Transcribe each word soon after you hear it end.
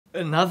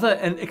Another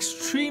and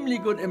extremely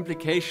good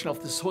implication of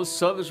this whole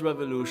service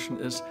revolution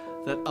is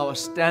that our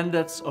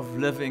standards of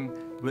living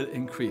will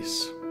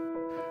increase.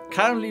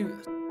 Currently,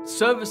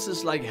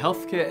 services like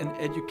healthcare and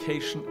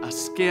education are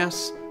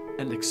scarce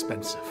and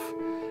expensive,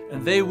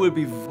 and they will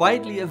be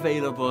widely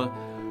available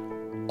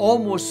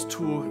almost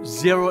to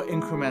zero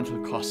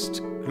incremental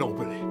cost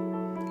globally.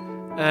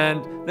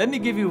 And let me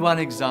give you one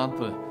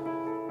example.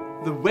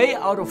 The way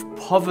out of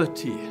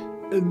poverty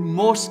in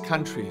most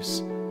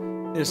countries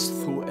is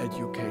through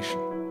education.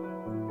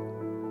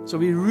 So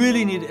we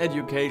really need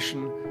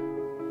education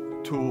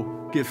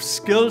to give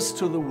skills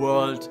to the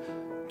world,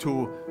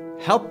 to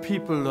help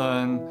people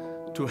learn,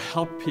 to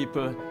help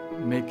people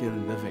make a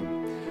living.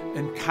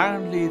 And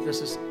currently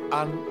this is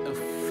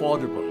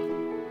unaffordable.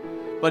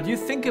 But you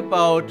think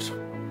about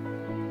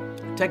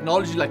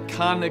technology like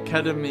Khan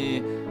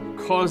Academy,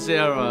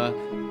 Coursera,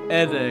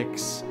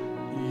 edX,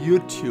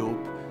 YouTube.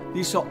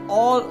 These are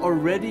all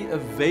already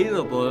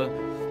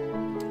available.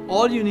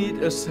 All you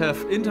need is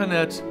have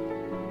internet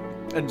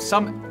and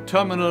some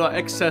terminal or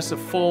access a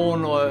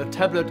phone or a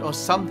tablet or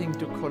something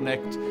to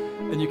connect,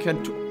 and you can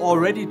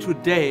already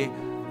today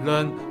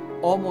learn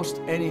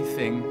almost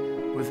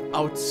anything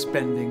without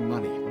spending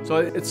money. So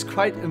it's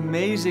quite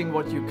amazing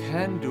what you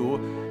can do,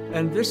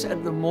 and this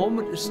at the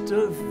moment is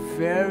still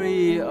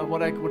very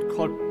what I would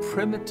call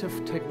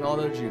primitive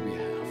technology we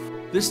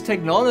have. This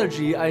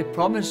technology, I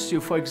promise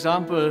you, for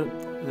example,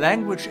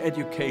 language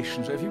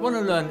education. So if you want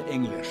to learn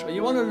English, or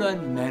you want to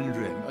learn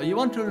Mandarin, or you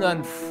want to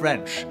learn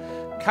French,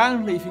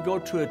 currently if you go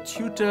to a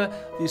tutor,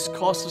 these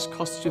courses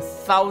cost you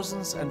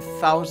thousands and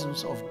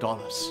thousands of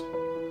dollars.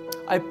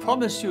 I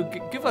promise you,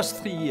 give us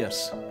 3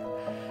 years,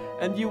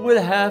 and you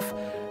will have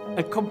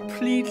a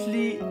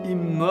completely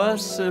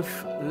immersive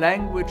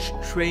language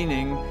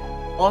training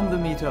on the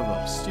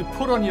metaverse. You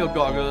put on your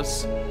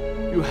goggles,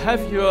 you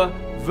have your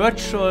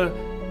virtual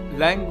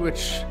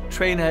language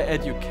trainer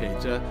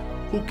educator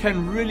who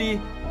can really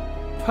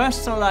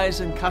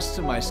personalize and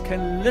customize,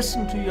 can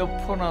listen to your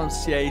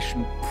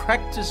pronunciation,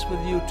 practice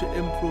with you to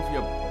improve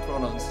your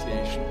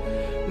pronunciation,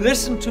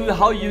 listen to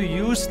how you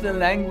use the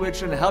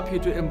language and help you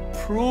to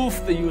improve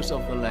the use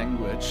of the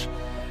language.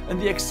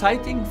 And the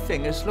exciting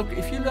thing is, look,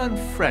 if you learn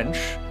French,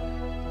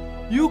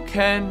 you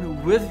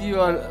can, with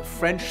your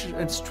French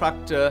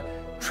instructor,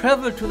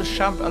 travel to the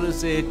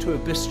Champs-Élysées, to a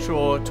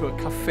bistro, to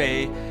a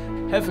cafe,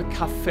 have a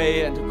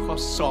cafe and a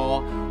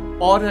croissant,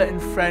 order in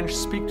French,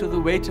 speak to the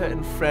waiter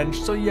in French,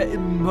 so you're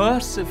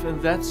immersive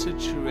in that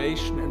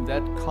situation, in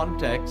that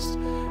context,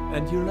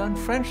 and you learn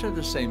French at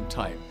the same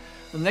time.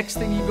 The next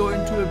thing, you go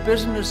into a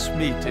business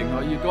meeting,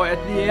 or you go at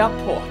the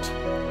airport.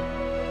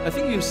 I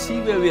think you see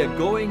where we are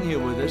going here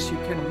with this. You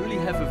can really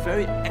have a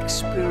very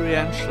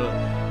experiential,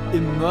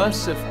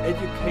 immersive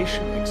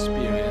education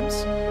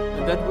experience,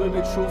 and that will be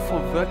true for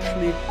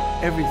virtually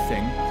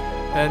everything.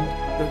 And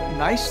the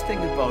nice thing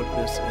about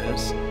this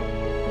is,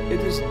 it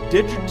is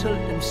digital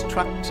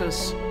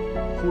instructors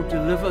who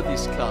deliver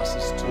these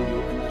classes to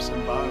you in this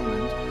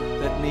environment.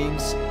 That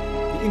means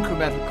the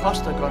incremental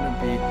costs are going to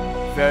be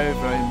very,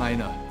 very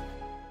minor.